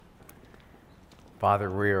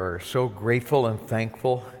Father, we are so grateful and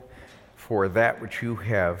thankful for that which you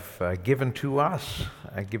have given to us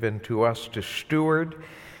to steward,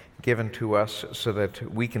 given to us so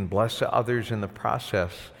that we can bless others in the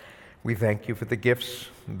process. We thank you for the gifts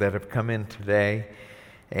that have come in today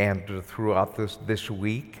and throughout this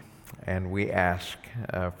week. And we ask,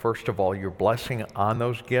 first of all, your blessing on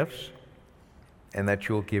those gifts, and that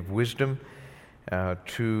you'll give wisdom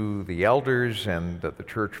to the elders and the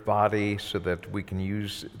church body so that we can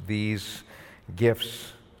use these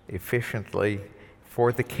gifts efficiently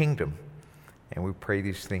for the kingdom. And we pray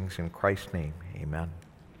these things in Christ's name. Amen.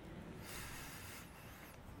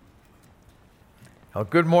 Well,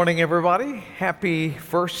 good morning, everybody. Happy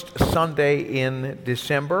first Sunday in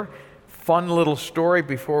December. Fun little story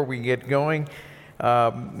before we get going.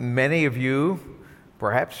 Many of you,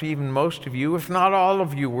 perhaps even most of you, if not all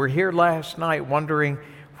of you, were here last night wondering,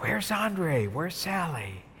 where's Andre? Where's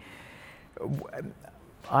Sally?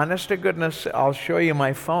 Honest to goodness, I'll show you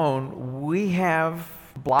my phone. We have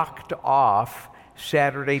blocked off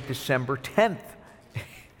Saturday, December 10th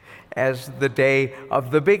as the day of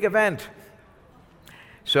the big event.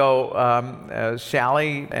 So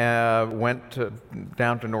Sally went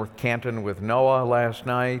down to North Canton with Noah last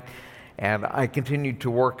night, and I continued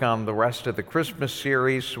to work on the rest of the Christmas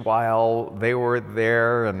series while they were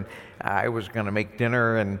there, and I was going to make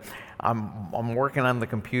dinner, and I'm working on the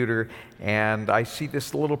computer, and I see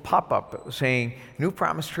this little pop-up saying, New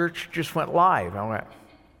Promise Church just went live. I went,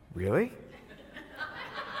 really?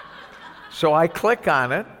 So I click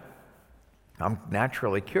on it. I'm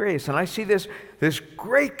naturally curious, and I see this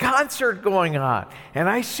great concert going on, and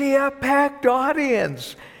I see a packed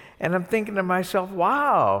audience, and I'm thinking to myself,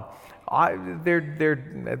 wow,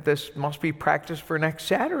 this must be practice for next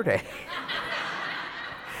Saturday.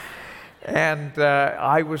 And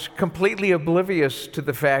I was completely oblivious to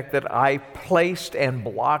the fact that I placed and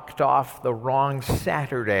blocked off the wrong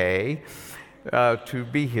Saturday to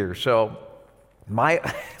be here. So my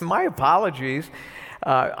apologies.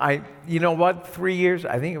 You know what, 3 years,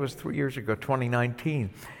 I think it was 3 years ago, 2019,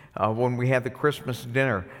 when we had the Christmas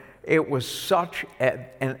dinner, it was such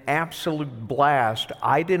an absolute blast.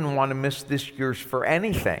 I didn't want to miss this year's for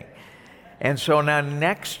anything. And so now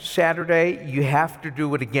next Saturday, you have to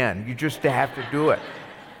do it again. You just have to do it.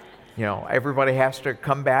 You know, everybody has to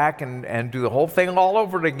come back and do the whole thing all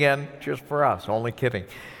over again just for us. Only kidding.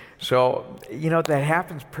 So, you know, that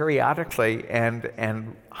happens periodically,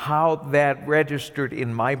 and how that registered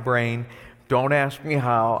in my brain, don't ask me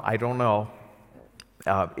how, I don't know.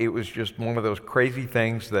 It was just one of those crazy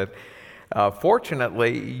things that,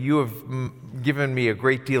 fortunately, you have given me a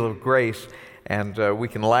great deal of grace, and we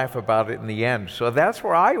can laugh about it in the end. So that's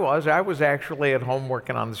where I was. I was actually at home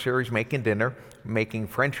working on the series, making dinner, making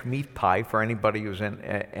French meat pie for anybody who's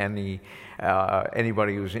anybody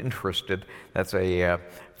who's interested. That's a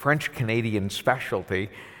French-Canadian specialty,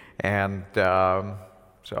 and so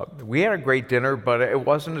we had a great dinner, but it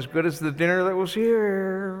wasn't as good as the dinner that was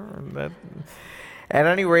here. At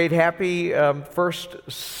any rate, happy first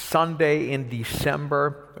Sunday in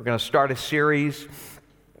December. We're going to start a series,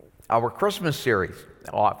 our Christmas series,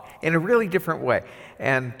 off in a really different way,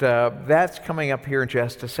 and that's coming up here in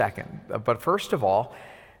just a second. But first of all,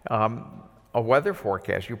 a weather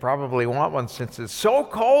forecast. You probably want one since it's so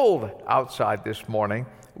cold outside this morning.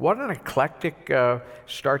 What an eclectic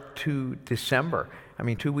start to December. I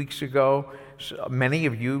mean, 2 weeks ago, many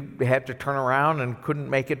of you had to turn around and couldn't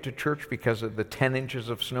make it to church because of the 10 inches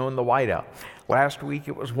of snow in the whiteout. Last week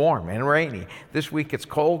it was warm and rainy. This week it's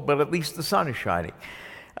cold, but at least the sun is shining.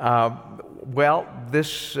 Well,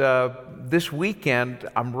 this weekend,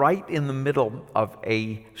 I'm right in the middle of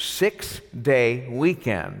a 6-day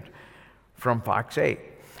weekend from Fox 8.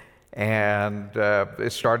 And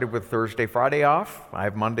it started with Thursday, Friday off. I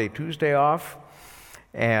have Monday, Tuesday off.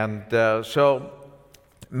 And so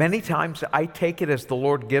many times I take it as the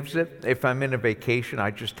Lord gives it. If I'm in a vacation,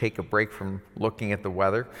 I just take a break from looking at the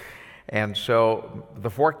weather. And so the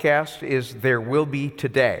forecast is there will be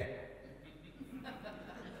today.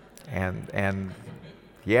 And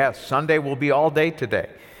yes, Sunday will be all day today.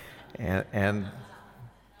 And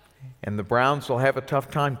the Browns will have a tough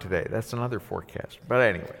time today. That's another forecast. But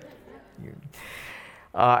anyway,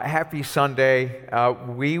 happy Sunday.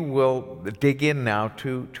 We will dig in now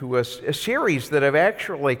to a series that I've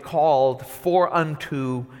actually called For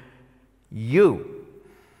Unto You.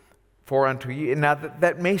 For Unto You. Now,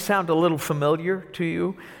 that may sound a little familiar to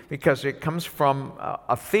you because it comes from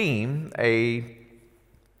a theme, a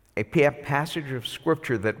passage of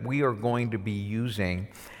Scripture that we are going to be using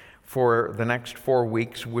for the next 4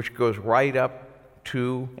 weeks, which goes right up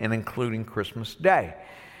to and including Christmas Day.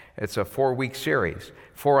 It's a 4-week series,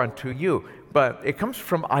 For Unto You. But it comes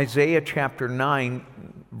from Isaiah chapter 9,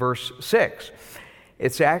 verse 6.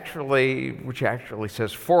 Which actually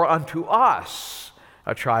says, For unto us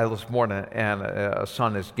a child is born and a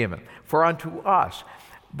son is given. For unto us.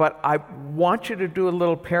 But I want you to do a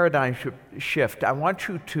little paradigm shift. I want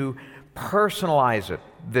you to personalize it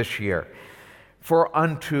this year. For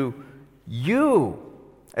unto you,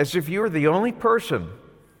 as if you were the only person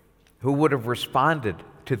who would have responded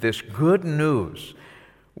to this good news,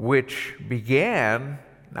 which began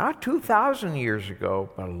not 2,000 years ago,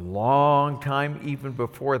 but a long time even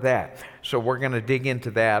before that. So we're going to dig into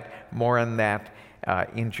that, more on that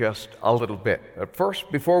in just a little bit. But first,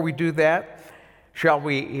 before we do that, shall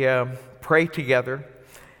we pray together?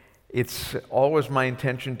 It's always my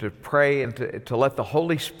intention to pray and to let the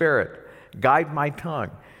Holy Spirit guide my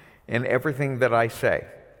tongue in everything that I say.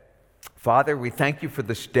 Father, we thank you for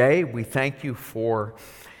this day. We thank you for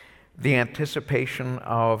the anticipation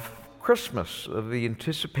of Christmas, of the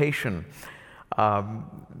anticipation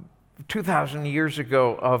 2,000 years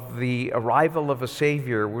ago of the arrival of a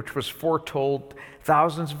Savior, which was foretold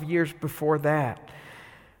thousands of years before that.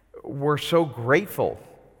 We're so grateful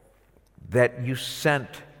that you sent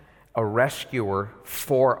a rescuer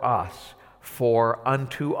for us, for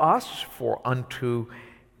unto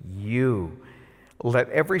you. Let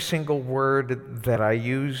every single word that I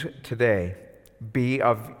use today be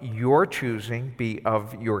of your choosing, be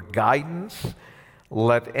of your guidance.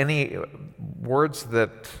 Let any words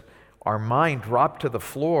that are mine drop to the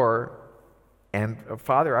floor. And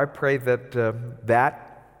Father, I pray that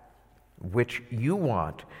that which you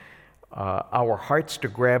want our hearts to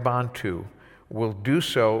grab onto will do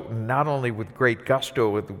so not only with great gusto,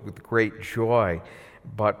 with great joy,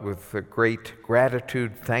 but with great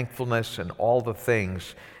gratitude, thankfulness, and all the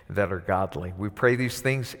things that are godly. We pray these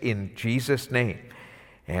things in Jesus' name.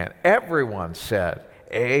 And everyone said,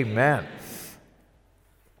 amen.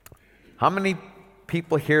 How many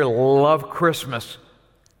people here love Christmas?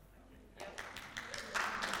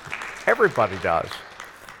 Everybody does.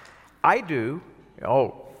 I do.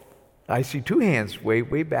 Oh, I see 2 hands way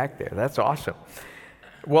back there. That's awesome.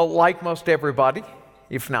 Well, like most everybody,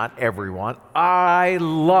 if not everyone, I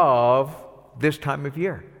love this time of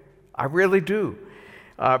year. I really do.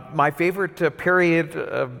 My favorite period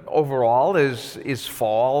overall is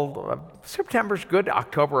fall. September's good.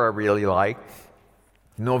 October I really like.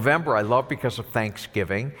 November I love because of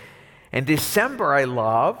Thanksgiving. And December I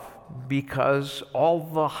love because all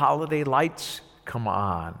the holiday lights come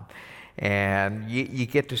on. And you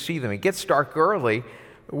get to see them. It gets dark early,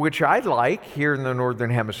 which I like here in the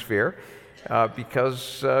Northern Hemisphere.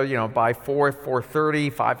 Because, by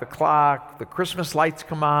 4:30, 5 o'clock, the Christmas lights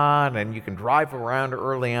come on and you can drive around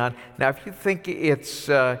early on. Now, if you think it's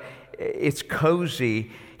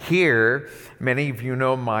cozy here, many of you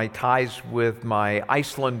know my ties with my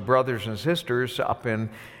Iceland brothers and sisters up in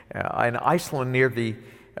Iceland near the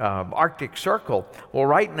Arctic Circle. Well,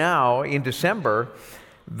 right now in December,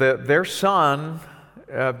 their sun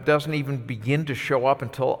doesn't even begin to show up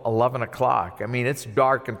until 11 o'clock. I mean, it's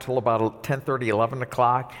dark until about 10:30, 11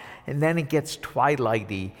 o'clock, and then it gets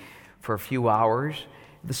twilighty for a few hours.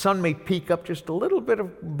 The sun may peak up just a little bit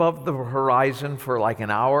above the horizon for like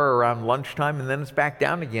an hour around lunchtime, and then it's back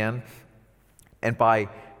down again. And by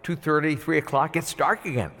 2:30, 3 o'clock, it's dark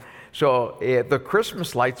again. So the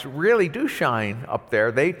Christmas lights really do shine up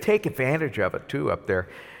there. They take advantage of it too up there.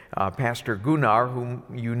 Pastor Gunnar, whom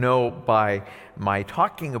you know by my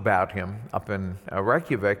talking about him up in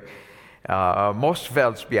Reykjavik,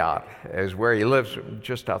 Mosfellsbjar is where he lives,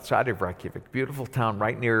 just outside of Reykjavik. Beautiful town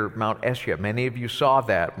right near Mount Esja. Many of you saw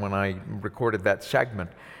that when I recorded that segment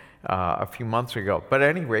a few months ago. But at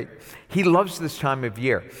any rate, he loves this time of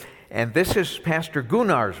year. And this is Pastor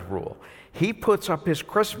Gunnar's rule. He puts up his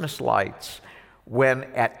Christmas lights when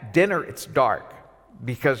at dinner it's dark,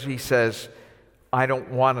 because he says, I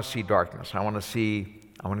don't want to see darkness. I want to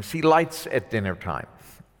see lights at dinner time.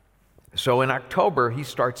 So in October, he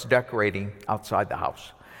starts decorating outside the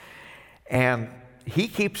house. And he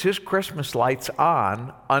keeps his Christmas lights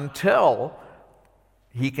on until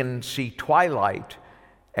he can see twilight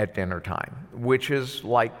at dinner time, which is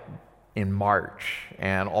like in March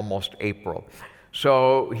and almost April.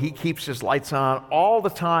 So he keeps his lights on all the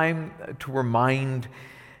time to remind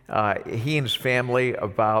he and his family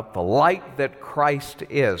about the light that Christ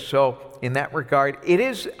is. So in that regard, it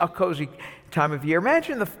is a cozy time of year.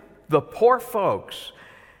 Imagine the poor folks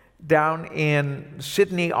down in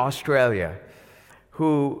Sydney, Australia,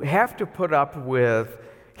 who have to put up with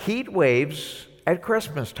heat waves at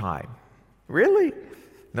Christmas time. Really?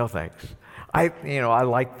 No thanks. I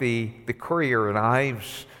like the Courier and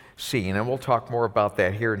Ives scene, and we'll talk more about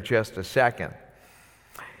that here in just a second.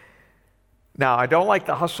 Now, I don't like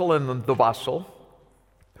the hustle and the bustle.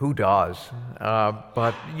 Who does?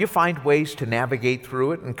 But you find ways to navigate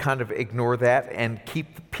through it and kind of ignore that and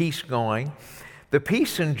keep the peace going. The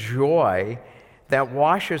peace and joy that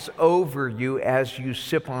washes over you as you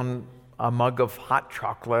sip on a mug of hot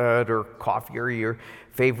chocolate or coffee or your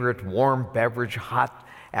favorite warm beverage, hot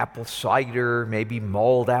apple cider, maybe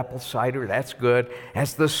mulled apple cider, that's good.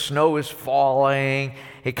 As the snow is falling,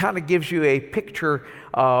 it kind of gives you a picture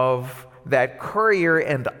of that Currier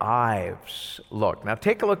and Ives look. Now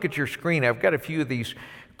take a look at your screen. I've got a few of these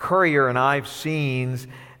Currier and Ives scenes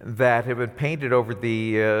that have been painted over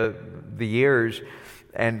the years.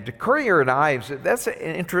 And Currier and Ives, that's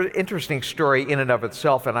an interesting story in and of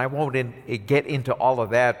itself, and I won't get into all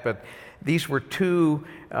of that, but these were two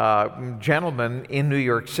gentlemen in New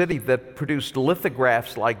York City that produced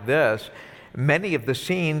lithographs like this, many of the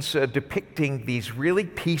scenes depicting these really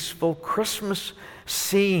peaceful Christmas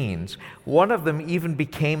scenes. One of them even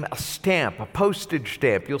became a stamp, a postage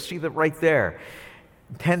stamp. You'll see that right there.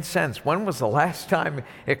 10 cents. When was the last time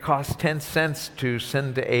it cost 10 cents to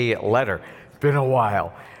send a letter? Been a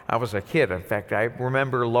while. I was a kid. In fact, I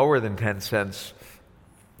remember lower than 10 cents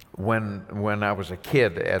when I was a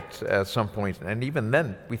kid at some point. And even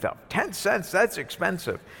then, we thought, 10 cents, that's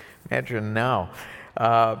expensive. Imagine now.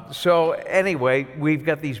 So anyway, we've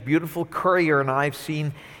got these beautiful Currier and Ives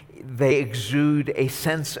scenes. They exude a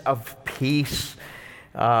sense of peace.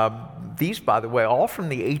 These, by the way, all from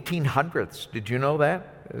the 1800s. Did you know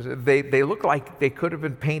that? They look like they could have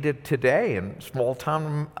been painted today in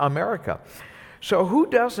small-town America. So who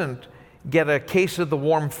doesn't get a case of the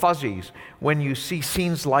warm fuzzies when you see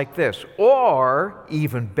scenes like this? Or,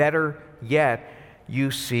 even better yet, you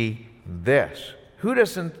see this. Who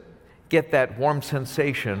doesn't get that warm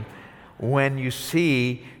sensation when you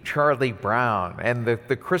see Charlie Brown and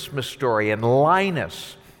the Christmas Story and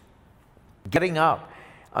Linus getting up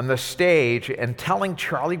on the stage and telling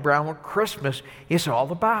Charlie Brown what Christmas is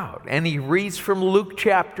all about? And he reads from Luke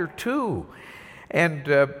chapter 2.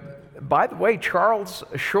 And by the way, Charles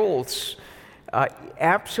Schulz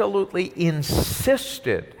absolutely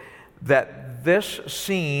insisted that this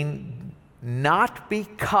scene not be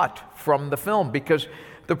cut from the film, because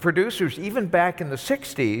the producers, even back in the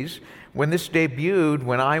 60s, when this debuted,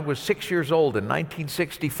 when I was 6 years old in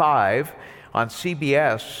 1965 on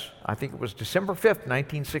CBS, I think it was December 5th,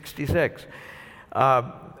 1966,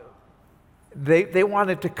 they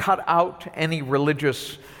wanted to cut out any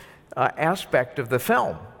religious aspect of the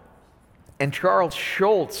film. And Charles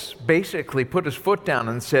Schulz basically put his foot down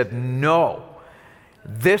and said, no,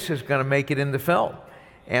 this is going to make it in the film.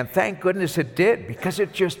 And thank goodness it did, because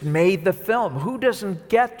it just made the film. Who doesn't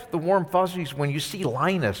get the warm fuzzies when you see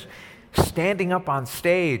Linus standing up on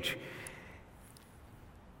stage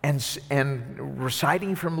and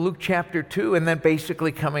reciting from Luke chapter 2, and then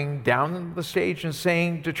basically coming down the stage and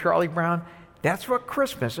saying to Charlie Brown, that's what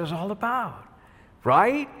Christmas is all about,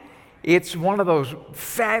 right? It's one of those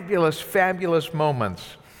fabulous, fabulous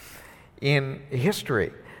moments in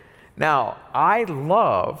history. Now, I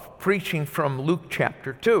love preaching from Luke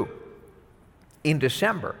chapter 2 in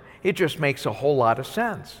December. It just makes a whole lot of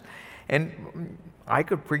sense. And I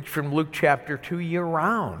could preach from Luke chapter 2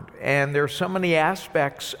 year-round. And there's so many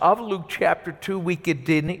aspects of Luke chapter 2 we could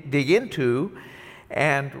dig into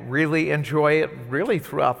and really enjoy it really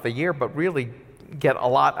throughout the year, but really get a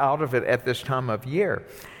lot out of it at this time of year.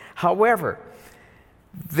 However,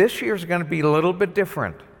 this year's going to be a little bit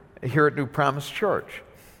different here at New Promise Church.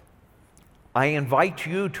 I invite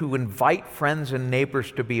you to invite friends and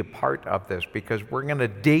neighbors to be a part of this, because we're going to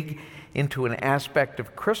dig into an aspect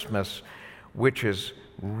of Christmas which is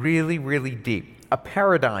really, really deep, a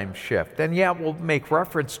paradigm shift. And yeah, we'll make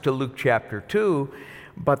reference to Luke chapter 2,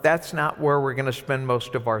 but that's not where we're going to spend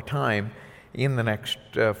most of our time in the next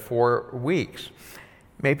 4 weeks.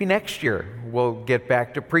 Maybe next year we'll get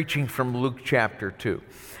back to preaching from Luke chapter 2.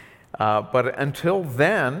 But until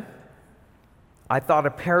then, I thought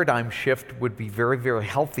a paradigm shift would be very, very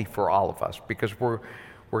healthy for all of us, because we're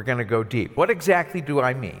going to go deep. What exactly do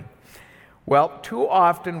I mean? Well, too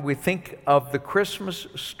often we think of the Christmas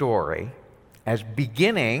story as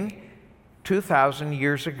beginning 2,000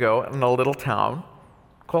 years ago in a little town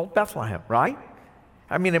called Bethlehem, right?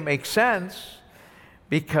 I mean, it makes sense,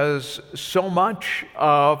 because so much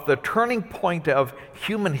of the turning point of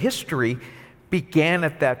human history began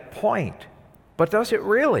at that point. But does it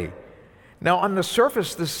really? Now, on the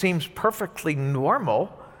surface, this seems perfectly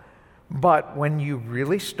normal, but when you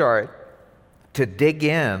really start to dig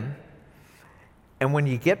in, And when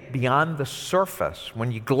you get beyond the surface,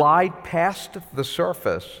 when you glide past the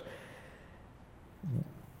surface,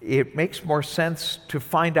 it makes more sense to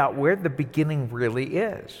find out where the beginning really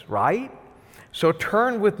is, right? So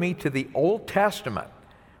turn with me to the Old Testament.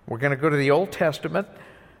 We're going to go to the Old Testament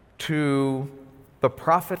to the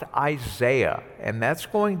prophet Isaiah, and that's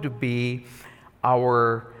going to be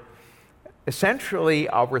essentially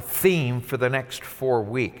our theme for the next 4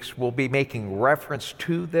 weeks. We'll be making reference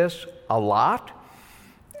to this a lot,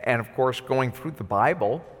 and of course going through the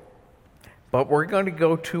Bible, but we're going to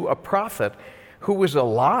go to a prophet who was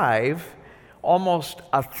alive almost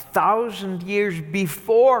 1,000 years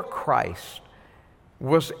before Christ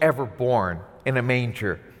was ever born in a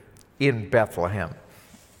manger in Bethlehem.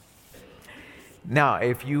 Now,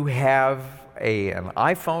 if you have an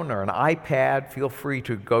iPhone or an iPad, feel free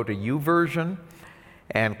to go to YouVersion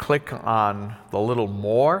and click on the little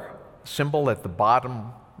more symbol at the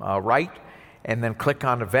bottom right, and then click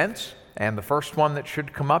on Events. And the first one that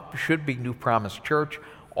should come up should be New Promise Church.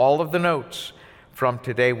 All of the notes from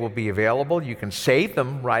today will be available. You can save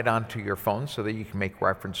them right onto your phone so that you can make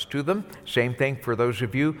reference to them. Same thing for those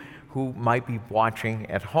of you who might be watching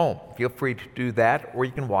at home. Feel free to do that, or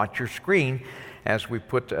you can watch your screen as we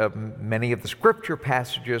put many of the scripture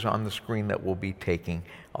passages on the screen that we'll be taking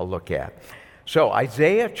a look at. So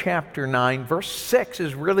Isaiah chapter 9, verse 6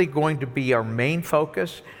 is really going to be our main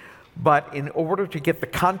focus, but in order to get the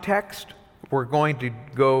context, we're going to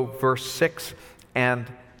go verse 6 and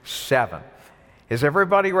 7. Is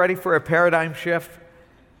everybody ready for a paradigm shift?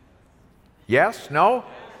 Yes? No?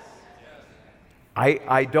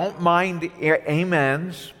 I don't mind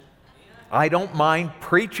amens. I don't mind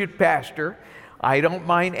preach it, pastor. I don't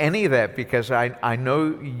mind any of that, because I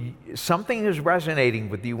know something is resonating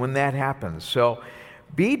with you when that happens. So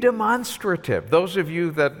be demonstrative. Those of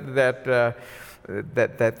you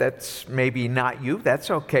that's maybe not you,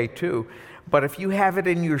 that's okay too. But if you have it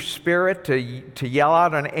in your spirit to yell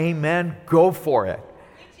out an amen, go for it.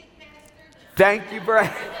 Thank you,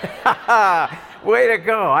 Brad. Way to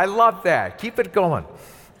go. I love that. Keep it going.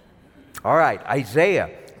 All right, Isaiah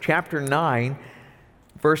chapter 9,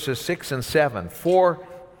 verses 6 and 7. For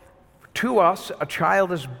to us a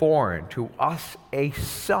child is born, to us a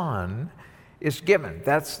son is given.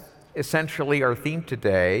 That's essentially our theme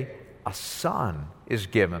today. A son is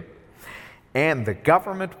given. And the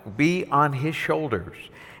government will be on his shoulders,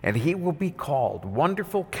 and he will be called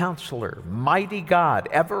Wonderful Counselor, Mighty God,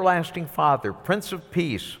 Everlasting Father, Prince of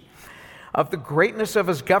Peace. Of the greatness of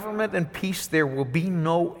his government and peace there will be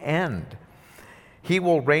no end. He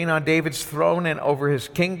will reign on David's throne and over his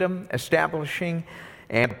kingdom, establishing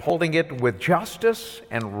and upholding it with justice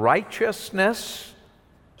and righteousness.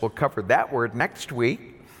 We'll cover that word next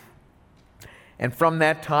week. And from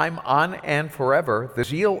that time on and forever, the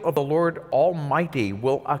zeal of the Lord Almighty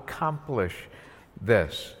will accomplish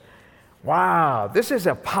this. Wow, this is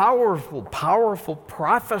a powerful, powerful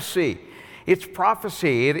prophecy. It's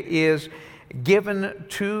prophecy. It is given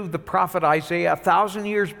to the prophet Isaiah 1,000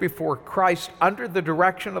 years before Christ under the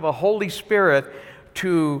direction of the Holy Spirit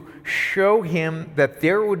to show him that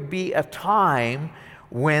there would be a time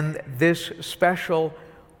when this special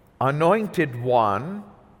anointed one,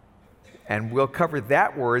 and we'll cover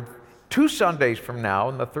that word 2 Sundays from now,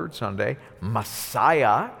 and the third Sunday,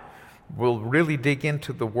 Messiah. We'll really dig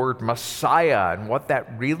into the word Messiah and what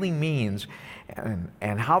that really means,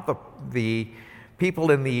 and how the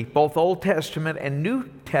people in the both Old Testament and New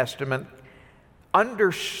Testament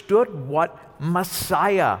understood what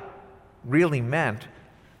Messiah really meant.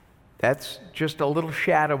 That's just a little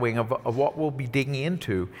shadowing of what we'll be digging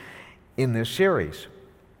into in this series.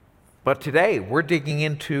 But today we're digging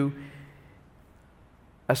into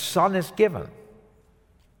a son is given.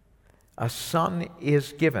 A son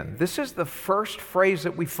is given. This is the first phrase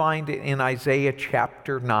that we find in Isaiah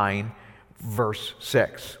chapter 9, verse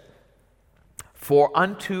 6. For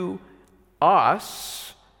unto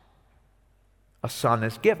us a son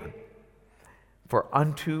is given. For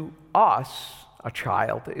unto us a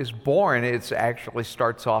child is born. It actually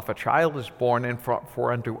starts off, a child is born, and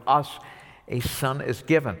for unto us a son is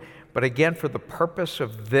given. But again, for the purpose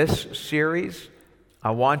of this series,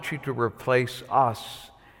 I want you to replace us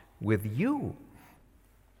with you.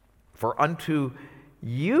 For unto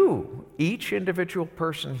you, each individual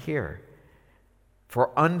person here, for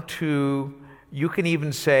unto, you can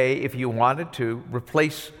even say, if you wanted to,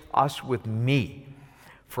 replace us with me.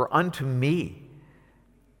 For unto me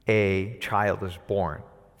a child is born.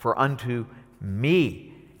 For unto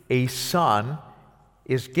me a son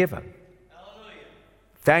is given. Hallelujah.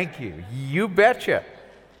 Thank you. You betcha.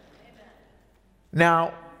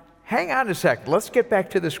 Now, hang on a second. Let's get back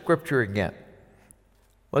to the scripture again.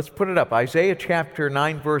 Let's put it up. Isaiah chapter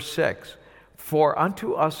 9, verse 6. For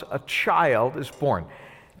unto us a child is born.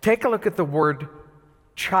 Take a look at the word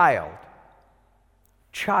child.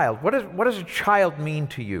 Child. What does a child mean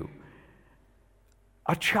to you?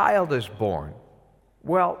 A child is born.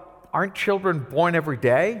 Well, aren't children born every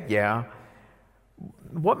day? Yeah.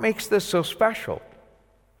 What makes this so special?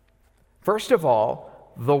 First of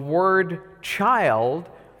all, the word child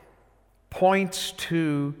points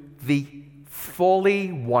to the fully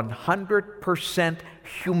 100%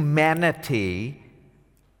 humanity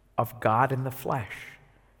of God in the flesh.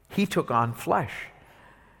 He took on flesh.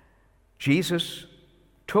 Jesus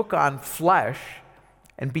took on flesh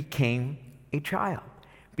and became a child,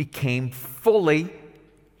 became fully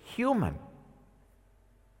human.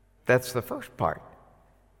 That's the first part.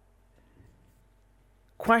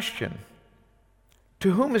 Question: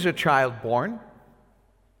 to whom is a child born?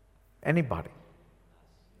 Anybody.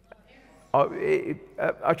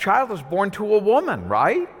 A child is born to a woman,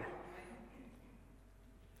 right?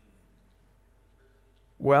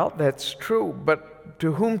 Well, that's true, but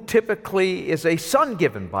to whom typically is a son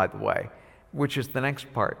given, by the way, which is the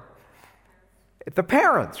next part? The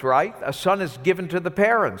parents, right? A son is given to the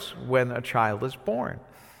parents when a child is born.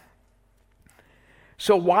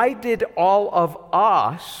 So why did all of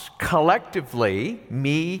us collectively,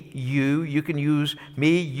 me, you can use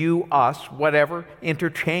me, you, us, whatever,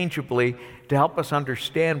 interchangeably to help us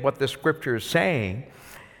understand what the Scripture is saying,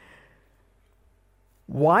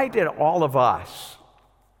 why did all of us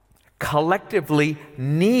collectively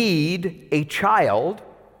need a child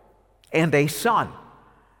and a son?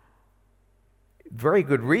 Very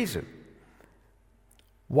good reason.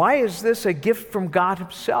 Why is this a gift from God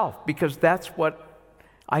Himself? Because that's what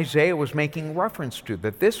Isaiah was making reference to,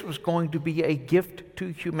 that this was going to be a gift to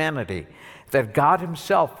humanity, that God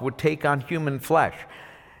Himself would take on human flesh.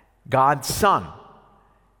 God's Son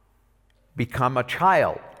become a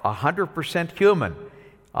child, 100% human,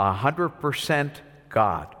 100%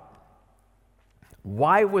 God.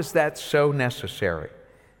 Why was that so necessary?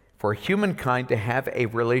 For humankind to have a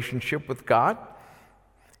relationship with God?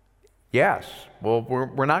 Yes. Well,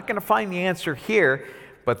 we're not going to find the answer here,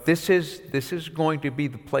 but this is going to be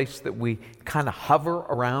the place that we kind of hover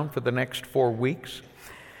around for the next 4 weeks.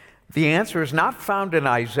 The answer is not found in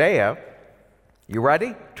Isaiah. You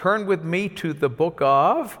ready? Turn with me to the book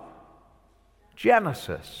of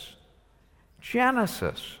Genesis.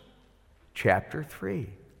 Genesis, chapter 3.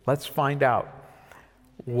 Let's find out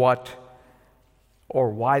what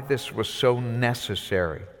or why this was so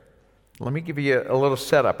necessary. Let me give you a little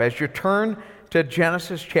setup. As you turn to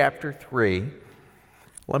Genesis chapter 3,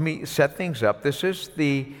 let me set things up. This is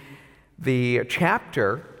the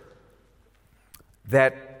chapter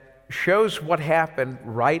that shows what happened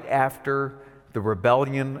right after the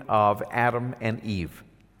rebellion of Adam and Eve.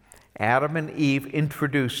 Adam and Eve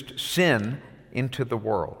introduced sin into the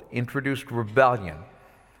world, introduced rebellion.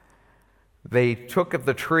 They took of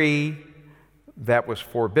the tree that was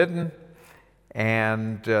forbidden,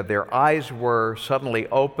 and their eyes were suddenly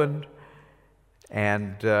opened,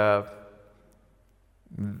 and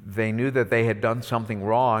they knew that they had done something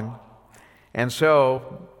wrong. And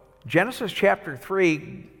so, Genesis chapter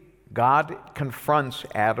 3, God confronts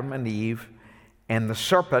Adam and Eve and the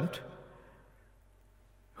serpent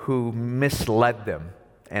who misled them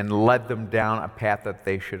and led them down a path that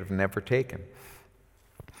they should have never taken.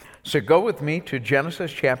 So go with me to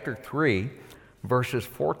Genesis chapter 3, verses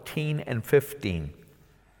 14 and 15.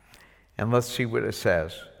 And let's see what it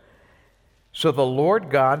says. So the Lord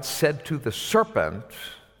God said to the serpent,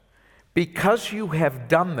 because you have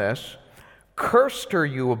done this, cursed are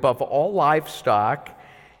you above all livestock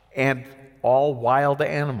and all wild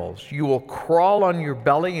animals. You will crawl on your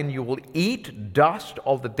belly and you will eat dust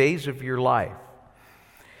all the days of your life.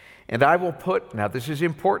 And I will put, now this is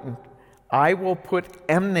important, I will put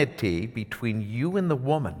enmity between you and the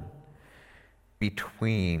woman,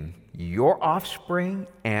 between your offspring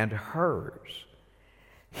and hers.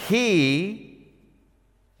 He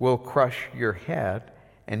will crush your head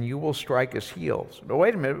and you will strike his heels. Now,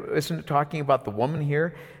 wait a minute, isn't it talking about the woman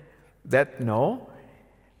here? No.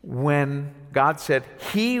 When God said,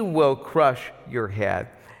 He will crush your head,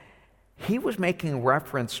 He was making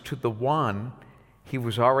reference to the one He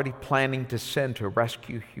was already planning to send to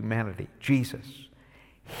rescue humanity, Jesus.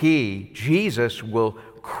 Jesus, will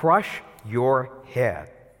crush your head,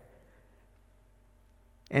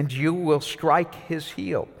 and you will strike his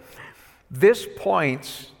heel. This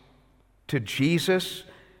points to Jesus'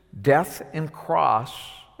 death and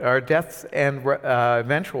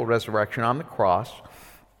eventual resurrection on the cross,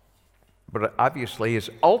 but obviously his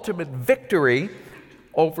ultimate victory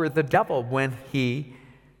over the devil when he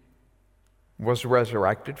was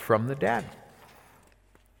resurrected from the dead.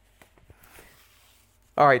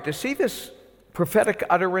 All right, to see this prophetic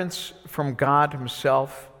utterance from God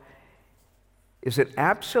himself is an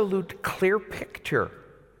absolute clear picture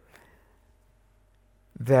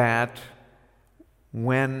that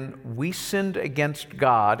when we sinned against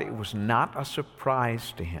God, it was not a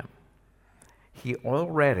surprise to him. He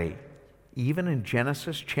already, even in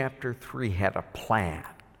Genesis chapter 3, had a plan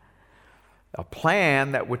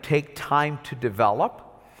that would take time to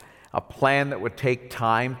develop, a plan that would take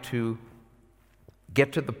time to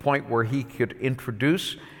get to the point where he could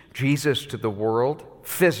introduce Jesus to the world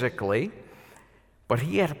physically, but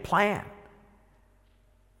he had a plan.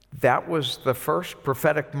 That was the first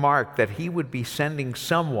prophetic mark that he would be sending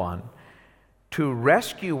someone to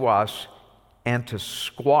rescue us and to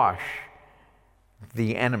squash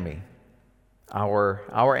the enemy,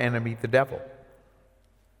 our enemy, the devil.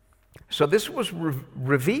 So this was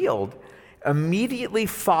revealed immediately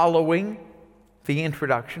following the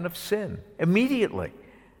introduction of sin. Immediately.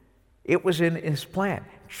 It was in his plan.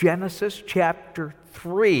 Genesis chapter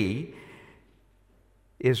 3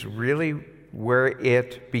 is really where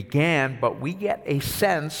it began, but we get a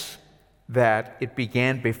sense that it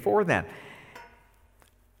began before then.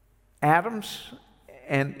 Adam's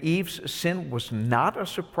and Eve's sin was not a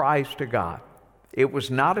surprise to God. It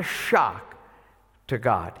was not a shock to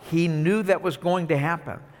God. He knew that was going to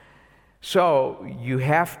happen. So you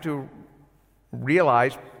have to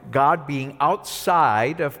realize God, being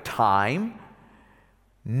outside of time,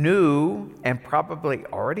 knew and probably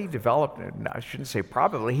already developed, I shouldn't say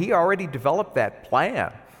probably, he already developed that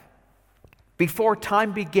plan before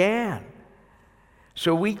time began.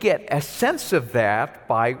 So we get a sense of that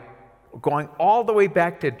by going all the way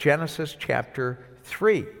back to Genesis chapter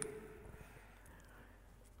 3.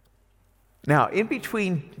 Now, in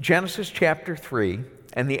between Genesis chapter 3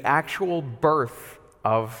 and the actual birth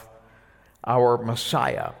of our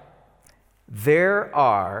Messiah, there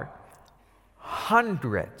are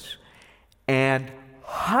hundreds and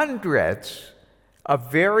hundreds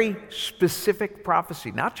of very specific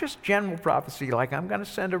prophecy, not just general prophecy like I'm going to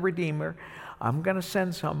send a Redeemer, I'm going to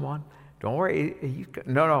send someone. Don't worry.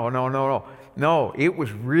 No, it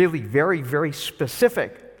was really very, very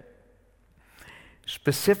specific.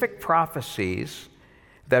 Specific prophecies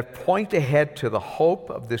that point ahead to the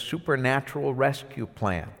hope of the supernatural rescue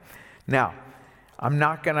plan. Now, I'm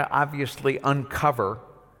not going to obviously uncover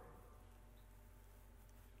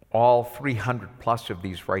all 300 plus of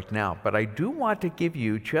these right now, but I do want to give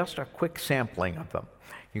you just a quick sampling of them.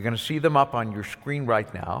 You're going to see them up on your screen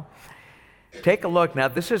right now. Take a look. Now,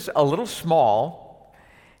 this is a little small,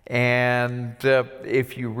 and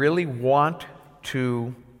if you really want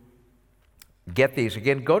to get these,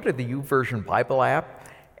 again, go to the YouVersion Bible app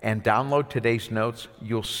and download today's notes.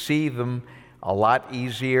 You'll see them a lot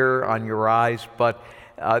easier on your eyes, but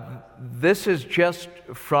this is just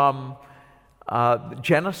from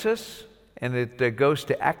Genesis, and it goes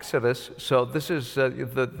to Exodus. So this is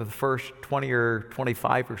the first 20 or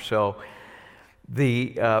 25 or so.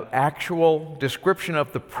 The actual description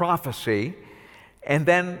of the prophecy, and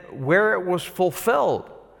then where it was fulfilled.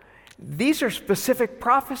 These are specific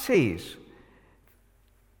prophecies.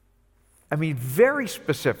 I mean, very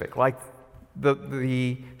specific, like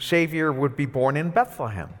the Savior would be born in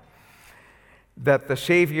Bethlehem, that the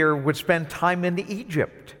Savior would spend time in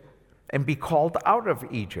Egypt and be called out of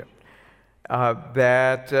Egypt,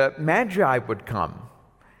 that Magi would come,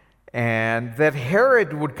 and that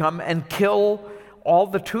Herod would come and kill all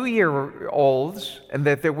the 2-year-olds, and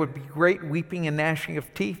that there would be great weeping and gnashing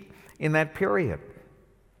of teeth in that period.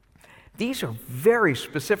 These are very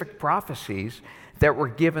specific prophecies that were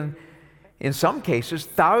given, in some cases,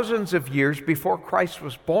 thousands of years before Christ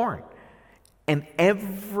was born. And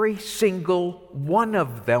every single one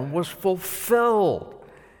of them was fulfilled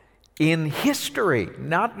in history,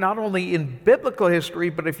 not only in biblical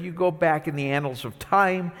history, but if you go back in the annals of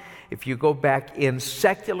time, if you go back in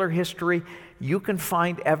secular history, you can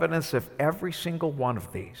find evidence of every single one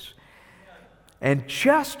of these. And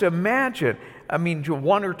just imagine, I mean,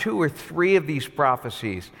 1 or 2 or 3 of these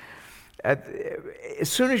prophecies, as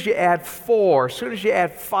soon as you add 4, as soon as you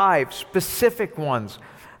add 5 specific ones,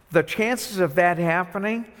 the chances of that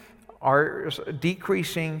happening are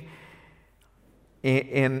decreasing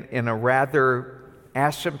in a rather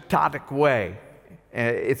asymptotic way.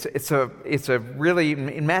 It's a really,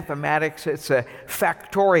 in mathematics, it's a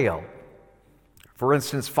factorial. For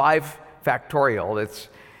instance, 5 factorial,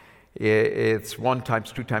 it's 1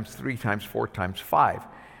 times 2 times 3 times 4 times 5.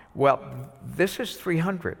 Well, this is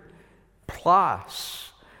 300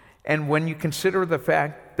 plus. And when you consider the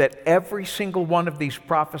fact that every single one of these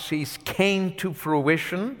prophecies came to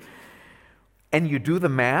fruition, and you do the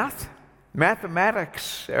math,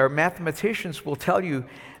 mathematicians will tell you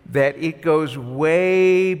that it goes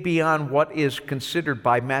way beyond what is considered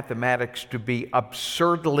by mathematics to be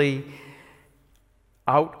absurdly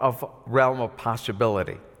out of realm of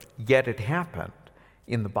possibility. Yet it happened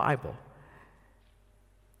in the Bible.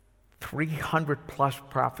 300 plus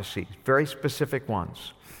prophecies, very specific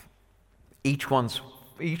ones. Each one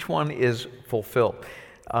is fulfilled.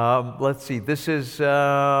 Let's see, this is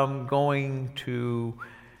going to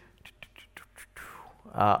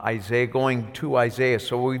Isaiah.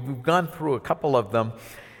 So we've gone through a couple of them.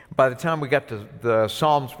 By the time we got to the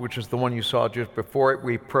Psalms, which is the one you saw just before it,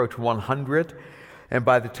 we approach 100. And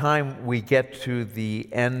by the time we get to the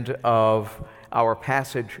end of our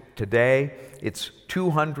passage today, it's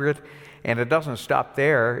 200. And it doesn't stop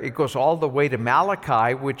there. It goes all the way to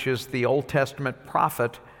Malachi, which is the Old Testament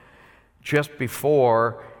prophet just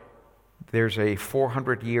before there's a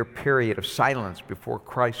 400-year period of silence before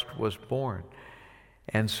Christ was born.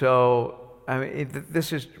 And so, I mean,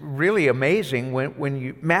 this is really amazing when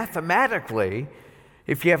you mathematically,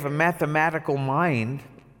 if you have a mathematical mind,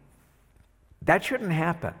 that shouldn't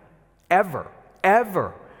happen, ever.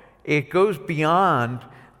 It goes beyond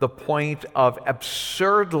the point of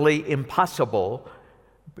absurdly impossible,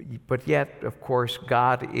 but yet, of course,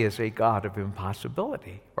 God is a God of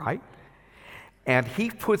impossibility, right? And He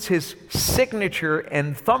puts His signature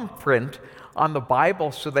and thumbprint on the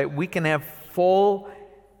Bible so that we can have full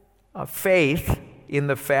faith in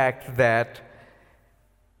the fact that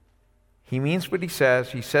He means what He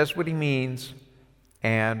says what He means,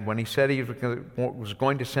 and when He said He was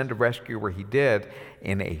going to send a rescuer, He did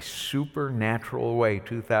in a supernatural way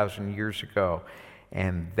 2,000 years ago.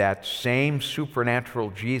 And that same supernatural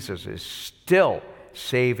Jesus is still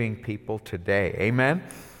saving people today. Amen?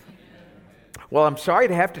 Well, I'm sorry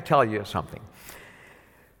to have to tell you something.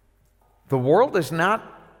 The world is not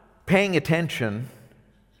paying attention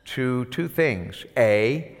to two things.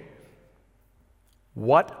 A,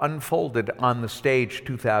 what unfolded on the stage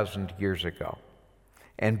 2,000 years ago.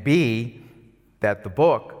 And B, that the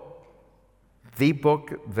book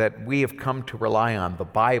that we have come to rely on, the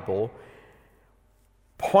Bible,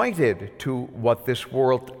 pointed to what this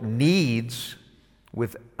world needs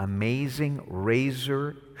with amazing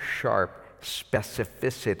razor-sharp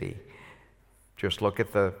specificity. Just look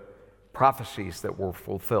at the prophecies that were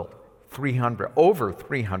fulfilled. Over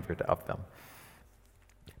 300 of them.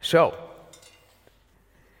 So,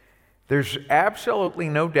 there's absolutely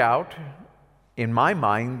no doubt in my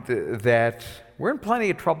mind that we're in plenty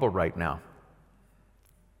of trouble right now.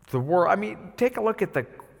 The world, I mean, take a look at the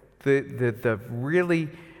really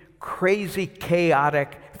crazy,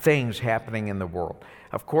 chaotic things happening in the world.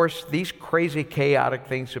 Of course, these crazy, chaotic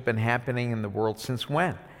things have been happening in the world since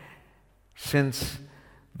when? Since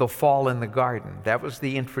the fall in the garden. That was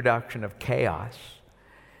the introduction of chaos.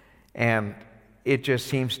 And it just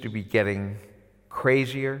seems to be getting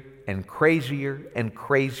crazier and crazier and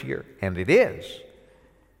crazier. And it is.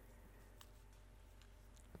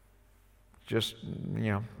 Just,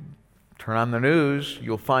 turn on the news,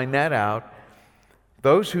 you'll find that out.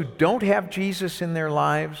 Those who don't have Jesus in their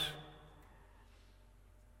lives,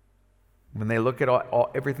 when they look at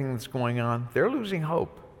everything that's going on, they're losing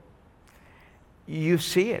hope. You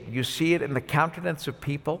see it. You see it in the countenance of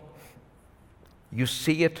people. You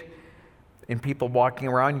see it in people walking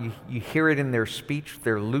around. You hear it in their speech.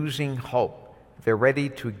 They're losing hope. They're ready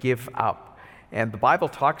to give up. And the Bible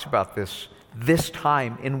talks about this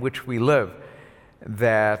time in which we live,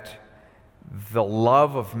 that the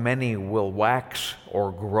love of many will wax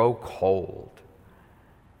or grow cold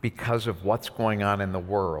because of what's going on in the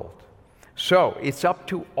world. So it's up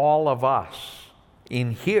to all of us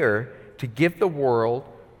in here to give the world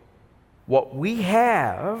what we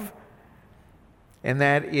have, and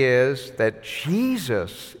that is that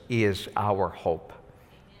Jesus is our hope.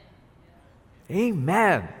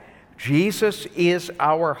 Amen. Jesus is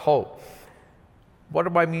our hope.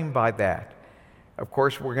 What do I mean by that? Of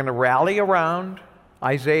course, we're going to rally around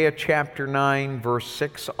Isaiah chapter 9, verse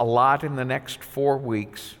 6 a lot in the next 4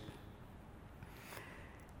 weeks.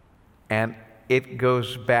 And it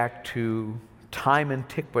goes back to time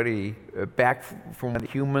antiquity, back from when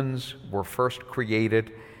humans were first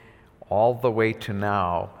created, all the way to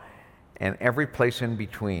now, and every place in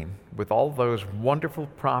between, with all those wonderful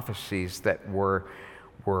prophecies that were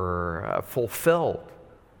fulfilled.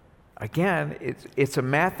 Again, it's a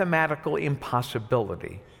mathematical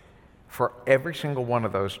impossibility for every single one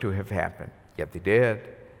of those to have happened. Yet they did,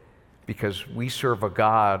 because we serve a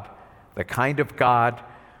God, the kind of God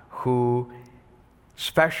who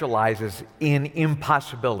specializes in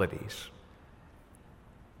impossibilities.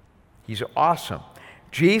 He's awesome.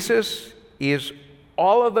 Jesus is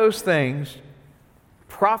all of those things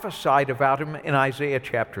prophesied about him in Isaiah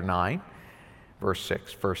chapter 9, verse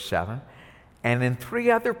 6, verse 7, and in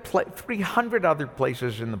 300 other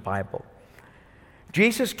places in the Bible.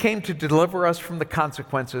 Jesus came to deliver us from the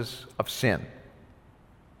consequences of sin.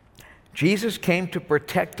 Jesus came to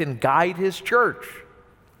protect and guide his church,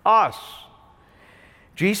 us.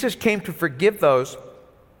 Jesus came to forgive those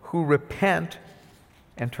who repent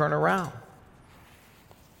and turn around.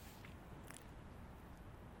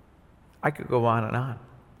 I could go on,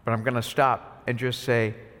 but I'm going to stop and just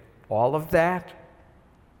say all of that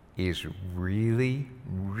is really,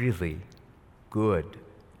 really good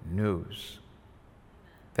news.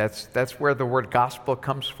 That's where the word gospel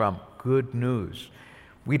comes from, good news.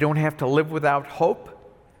 We don't have to live without hope.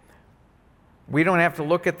 We don't have to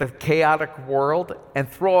look at the chaotic world and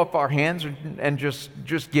throw up our hands and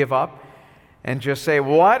just give up and just say,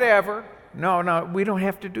 whatever. No, we don't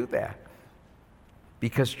have to do that.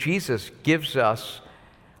 Because Jesus gives us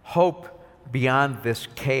hope beyond this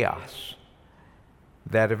chaos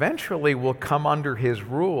that eventually will come under his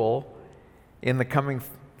rule in the coming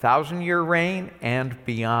 1,000-year reign and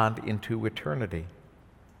beyond into eternity.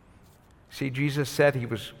 See, Jesus said he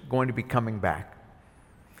was going to be coming back.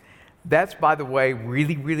 That's, by the way,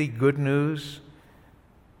 really, really good news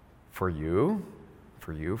for you,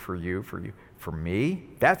 for me.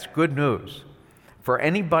 That's good news. For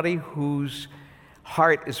anybody whose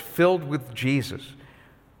heart is filled with Jesus,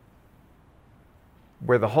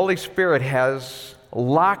 where the Holy Spirit has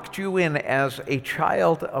locked you in as a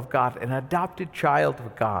child of God, an adopted child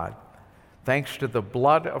of God, thanks to the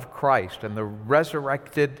blood of Christ and the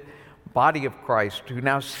resurrected body of Christ, who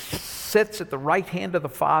now sits at the right hand of the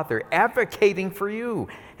Father, advocating for you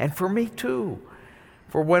and for me too.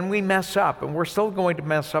 For when we mess up, and we're still going to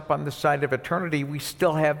mess up on this side of eternity, we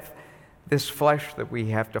still have this flesh that we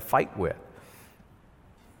have to fight with.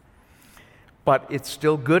 But it's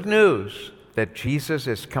still good news that Jesus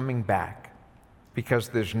is coming back, because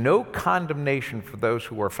there's no condemnation for those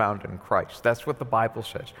who are found in Christ. That's what the Bible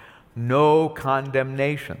says. No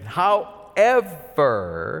condemnation. However,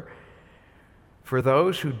 for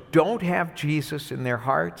those who don't have Jesus in their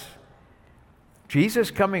hearts,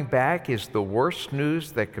 Jesus coming back is the worst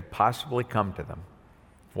news that could possibly come to them.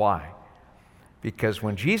 Why? Because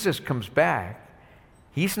when Jesus comes back,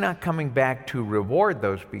 he's not coming back to reward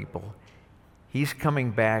those people. He's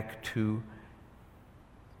coming back to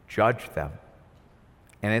judge them.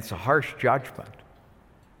 And it's a harsh judgment.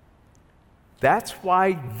 That's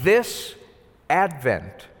why this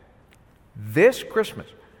Advent, this Christmas,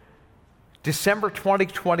 December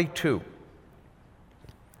 2022,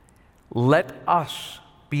 let us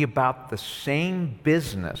be about the same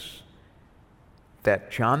business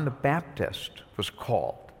that John the Baptist was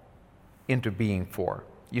called into being for.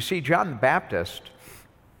 You see, John the Baptist,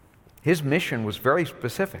 his mission was very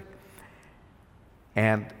specific.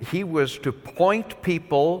 And he was to point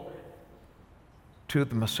people to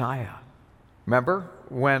the Messiah. Remember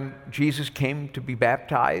when Jesus came to be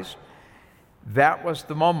baptized? That was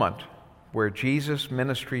the moment where Jesus'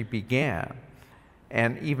 ministry began.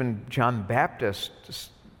 And even John the Baptist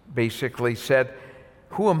basically said,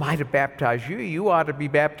 "Who am I to baptize you? You ought to be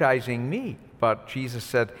baptizing me." But Jesus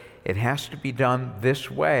said, it has to be done this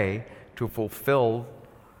way to fulfill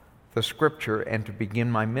the scripture and to begin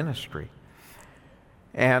my ministry.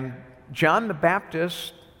 And John the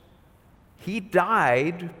Baptist, he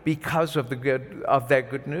died because of that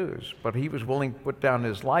good news, but he was willing to put down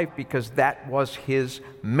his life because that was his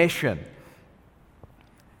mission.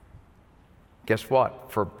 Guess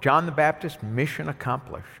what? For John the Baptist, mission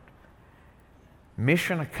accomplished.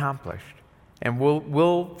 Mission accomplished. And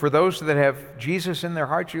we'll for those that have Jesus in their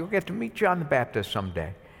hearts, you'll get to meet John the Baptist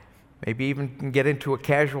someday. Maybe even get into a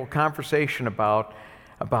casual conversation about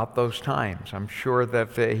those times. I'm sure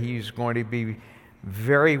that he's going to be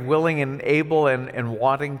very willing and able and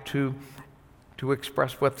wanting to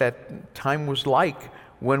express what that time was like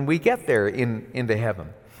when we get there into heaven.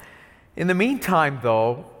 In the meantime,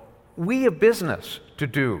 though, we have business to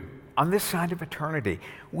do on this side of eternity.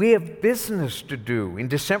 We have business to do in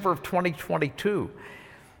December of 2022.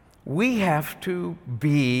 We have to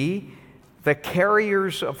be the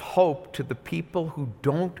carriers of hope to the people who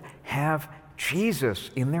don't have Jesus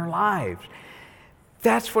in their lives.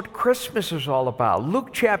 That's what Christmas is all about. Luke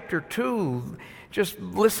chapter 2, just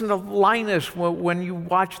listen to Linus when you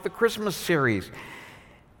watch the Christmas series.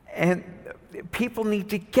 And people need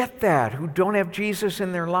to get that, who don't have Jesus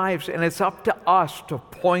in their lives, and it's up to us to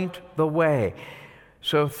point the way.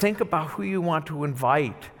 So think about who you want to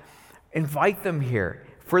invite. Invite them here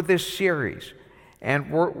for this series.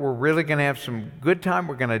 And we're really going to have some good time.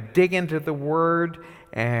 We're going to dig into the Word,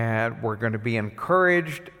 and we're going to be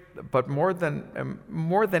encouraged. But more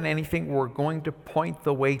than anything, we're going to point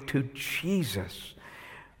the way to Jesus.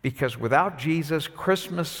 Because without Jesus,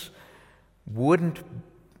 Christmas wouldn't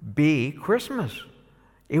be Christmas.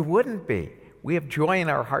 It wouldn't be. We have joy in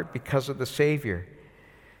our heart because of the Savior.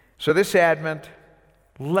 So this Advent,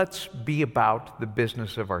 let's be about the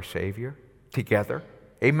business of our Savior together.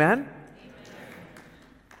 Amen? Amen.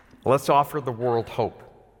 Let's offer the world hope.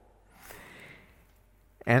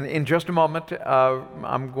 And in just a moment,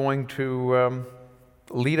 I'm going to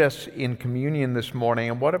lead us in communion this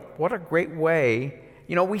morning. And what a great way.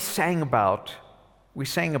 You know, we sang about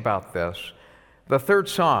this. The third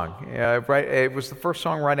song, right? It was the first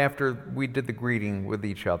song right after we did the greeting with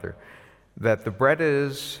each other. That the bread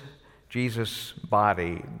is Jesus'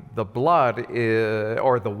 body, the blood is,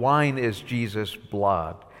 or the wine is Jesus'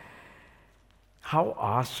 blood. How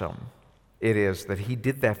awesome it is that He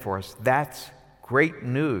did that for us. That's great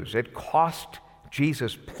news. It cost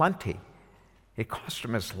Jesus plenty. It cost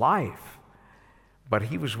Him His life. But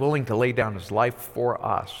He was willing to lay down His life for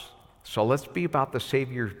us. So let's be about the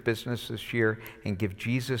Savior's business this year and give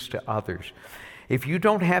Jesus to others. If you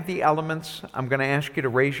don't have the elements, I'm going to ask you to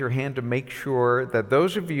raise your hand to make sure that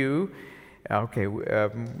those of you,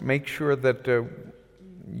 make sure that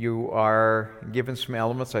you are given some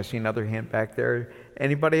elements. I see another hand back there.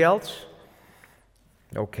 Anybody else?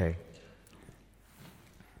 Okay.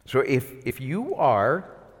 So if you are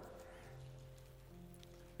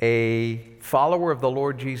a follower of the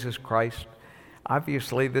Lord Jesus Christ,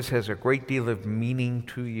 obviously this has a great deal of meaning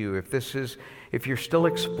to you. If you're still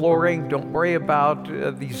exploring, don't worry about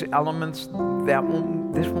these elements.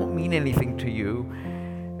 This won't mean anything to you.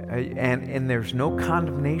 And there's no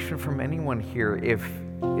condemnation from anyone here if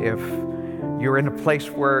you're in a place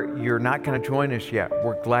where you're not going to join us yet.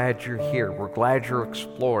 We're glad you're here. We're glad you're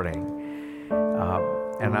exploring.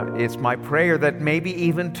 And it's my prayer that maybe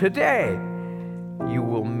even today you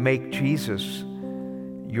will make Jesus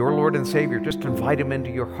your Lord and Savior. Just invite Him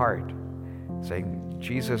into your heart, saying,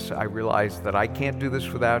 Jesus, I realize that I can't do this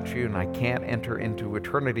without you, and I can't enter into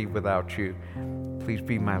eternity without you. Please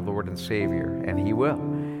be my Lord and Savior. And He will.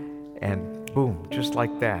 And boom, just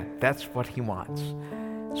like that. That's what He wants.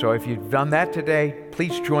 So if you've done that today,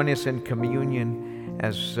 please join us in communion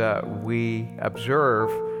as we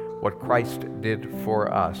observe what Christ did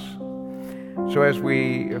for us. So as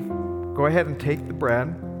we go ahead and take the bread,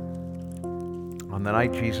 on the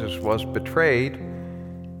night Jesus was betrayed,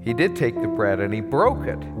 He did take the bread and He broke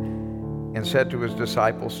it and said to His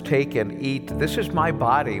disciples, take and eat. This is my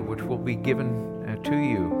body, which will be given to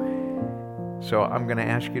you. So I'm going to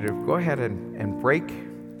ask you to go ahead and break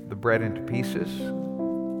the bread into pieces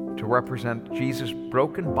to represent Jesus'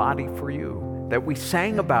 broken body for you that we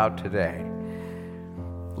sang about today.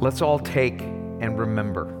 Let's all take and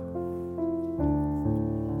remember.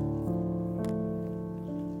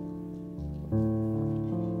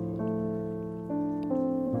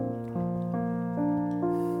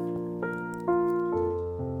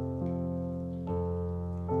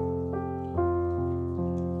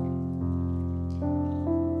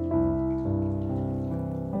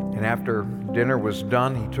 And after dinner was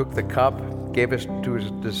done, He took the cup, gave it to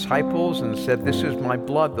His disciples, and said, this is my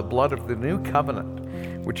blood, the blood of the new covenant,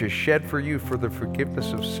 which is shed for you for the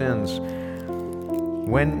forgiveness of sins.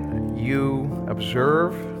 When you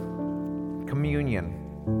observe communion,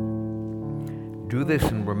 do this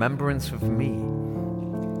in remembrance of me.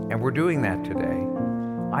 And we're doing that today.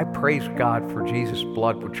 I praise God for Jesus'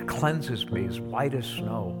 blood, which cleanses me as white as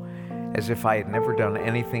snow, as if I had never done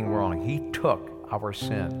anything wrong. He took our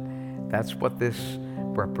sin. That's what this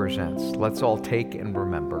represents. Let's all take and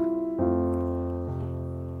remember.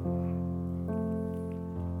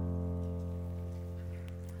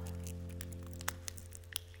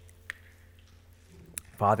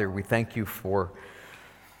 Father, we thank You for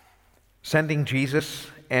sending Jesus,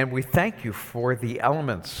 and we thank You for the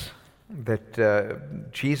elements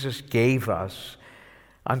that Jesus gave us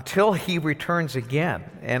until He returns again.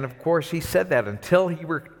 And of course, He said that until He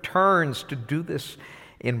returns to do this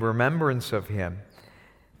in remembrance of Him.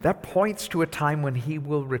 That points to a time when He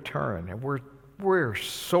will return. And we're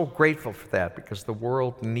so grateful for that because the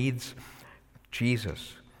world needs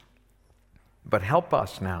Jesus. But help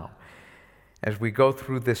us now as we go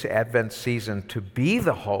through this Advent season to be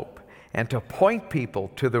the hope and to point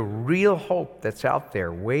people to the real hope that's out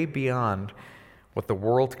there way beyond what the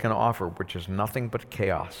world can offer, which is nothing but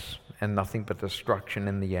chaos and nothing but destruction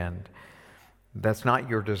in the end. That's not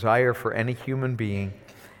your desire for any human being.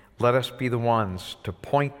 Let us be the ones to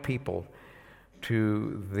point people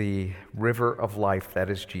to the river of life that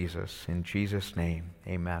is Jesus. In Jesus' name,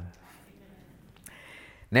 amen.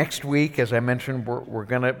 Next week, as I mentioned, we're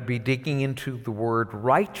going to be digging into the word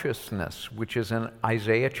righteousness, which is in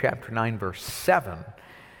Isaiah chapter 9, verse 7.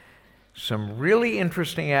 Some really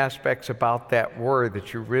interesting aspects about that word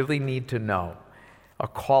that you really need to know. A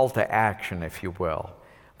call to action, if you will.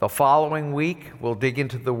 The following week, we'll dig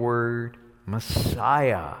into the word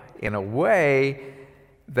Messiah in a way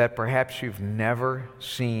that perhaps you've never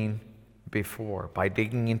seen before, by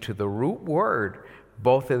digging into the root word,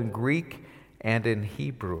 both in Greek and in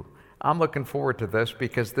Hebrew. I'm looking forward to this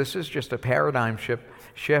because this is just a paradigm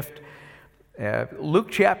shift. Luke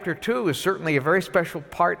chapter 2 is certainly a very special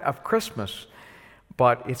part of Christmas,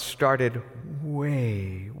 but it started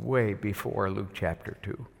way, way before Luke chapter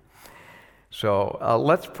 2. So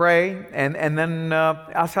let's pray, and then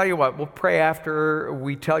I'll tell you what, we'll pray after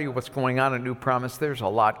we tell you what's going on at New Promise. There's a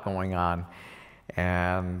lot going on,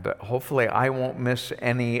 and hopefully I won't miss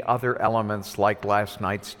any other elements like last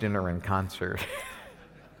night's dinner and concert,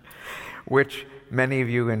 which many of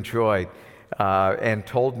you enjoyed and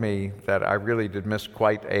told me that I really did miss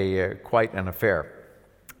quite an affair.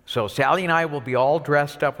 So Sally and I will be all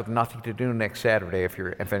dressed up with nothing to do next Saturday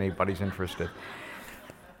if anybody's interested.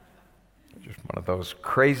 Just one of those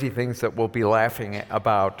crazy things that we'll be laughing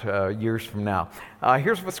about years from now.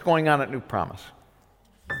 Here's what's going on at New Promise.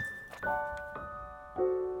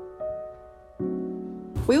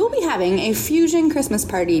 We will be having a Fusion Christmas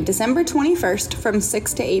party December 21st from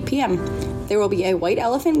 6 to 8 p.m. There will be a white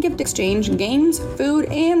elephant gift exchange, games, food,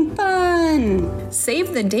 and fun.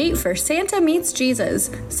 Save the date for Santa Meets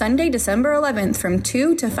Jesus, Sunday, December 11th from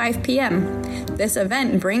 2 to 5 p.m. This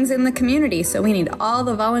event brings in the community, so we need all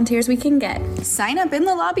the volunteers we can get. Sign up in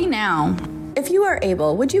the lobby now. If you are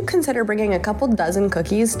able, would you consider bringing a couple dozen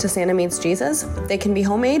cookies to Santa Meets Jesus? They can be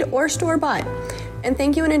homemade or store-bought. And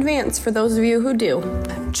thank you in advance for those of you who do.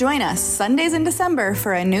 Join us Sundays in December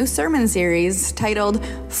for a new sermon series titled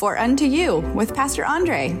For Unto You with Pastor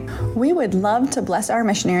Andre. We would love to bless our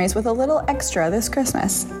missionaries with a little extra this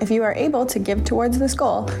Christmas. If you are able to give towards this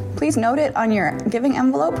goal, please note it on your giving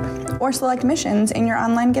envelope or select missions in your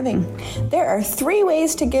online giving. There are 3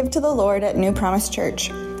 ways to give to the Lord at New Promise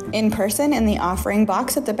Church. In person in the offering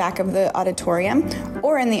box at the back of the auditorium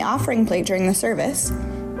or in the offering plate during the service.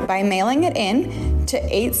 By mailing it in to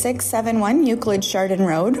 8671 Euclid Chardon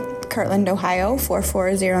Road, Kirtland, Ohio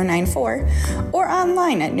 44094, or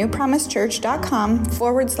online at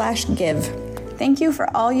newpromisechurch.com/give. Thank you for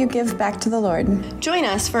all you give back to the Lord. Join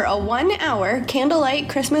us for a 1-hour candlelight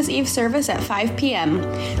Christmas Eve service at 5 p.m.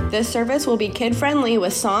 This service will be kid-friendly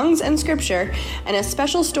with songs and scripture and a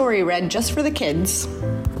special story read just for the kids.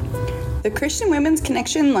 The Christian Women's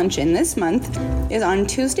Connection Luncheon this month is on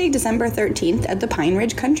Tuesday, December 13th at the Pine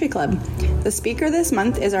Ridge Country Club. The speaker this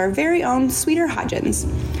month is our very own Sweeter Hodgins.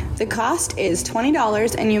 The cost is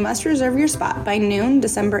 $20 and you must reserve your spot by noon,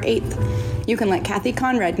 December 8th. You can let Kathy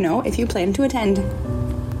Conrad know if you plan to attend.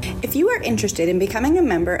 If you are interested in becoming a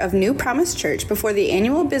member of New Promise Church before the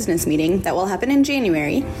annual business meeting that will happen in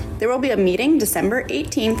January, there will be a meeting December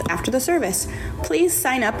 18th after the service. Please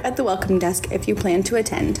sign up at the welcome desk if you plan to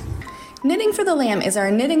attend. Knitting for the Lamb is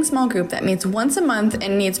our knitting small group that meets once a month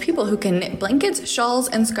and needs people who can knit blankets, shawls,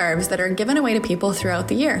 and scarves that are given away to people throughout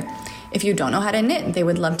the year. If you don't know how to knit, they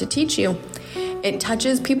would love to teach you. It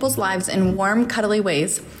touches people's lives in warm, cuddly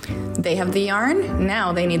ways. They have the yarn,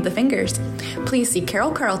 now they need the fingers. Please see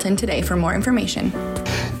Carol Carlton today for more information.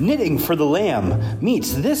 Knitting for the Lamb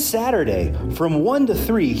meets this Saturday from 1 to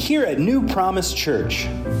 3 here at New Promise Church.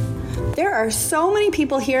 There are so many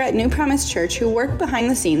people here at New Promise Church who work behind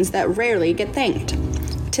the scenes that rarely get thanked.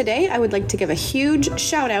 Today, I would like to give a huge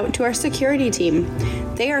shout out to our security team.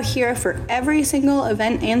 They are here for every single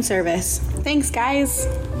event and service. Thanks, guys.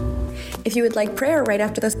 If you would like prayer right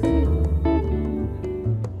after this.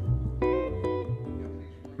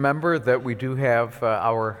 Remember that we do have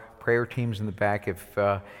our prayer teams in the back. If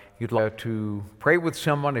you'd like to pray with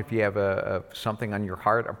someone, if you have something on your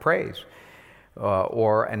heart, a praise.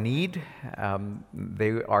 Or a need,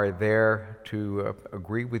 they are there to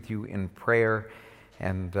agree with you in prayer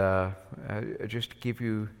and just to give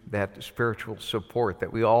you that spiritual support that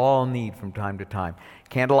we all need from time to time.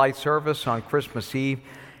 Candlelight service on Christmas Eve,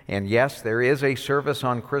 and yes, there is a service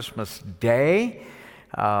on Christmas Day.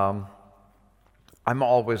 I'm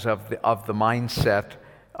always of the mindset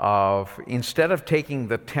of, instead of taking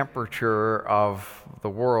the temperature of the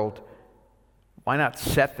world, why not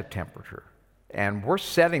set the temperature? And we're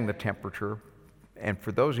setting the temperature And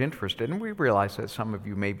for those interested, and we realize that some of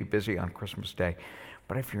you may be busy on Christmas Day,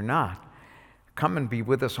 but if you're not, come and be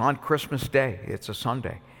with us on Christmas Day. It's a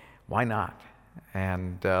Sunday. Why not?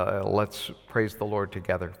 And let's praise the Lord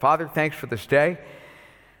together. Father, thanks for this day.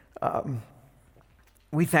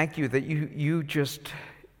 We thank you that you just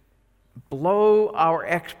blow our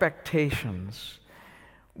expectations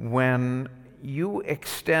when you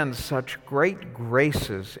extend such great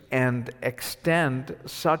graces and extend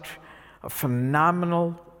such a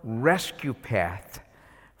phenomenal rescue path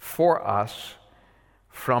for us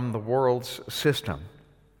from the world's system.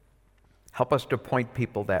 Help us to point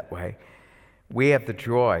people that way. We have the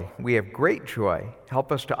joy. We have great joy.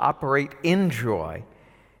 Help us to operate in joy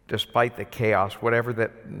despite the chaos, whatever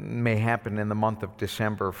that may happen in the month of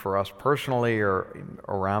December for us personally or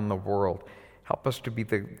around the world. Help us to be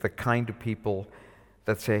the kind of people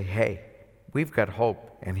that say, hey, we've got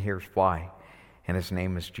hope, and here's why. And his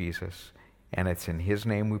name is Jesus. And it's in his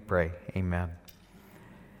name we pray. Amen.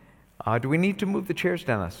 Do we need to move the chairs,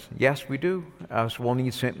 Dennis? Yes, we do. So we'll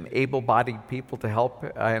need some able-bodied people to help,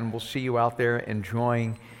 and we'll see you out there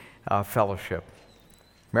enjoying fellowship.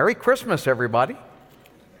 Merry Christmas, everybody.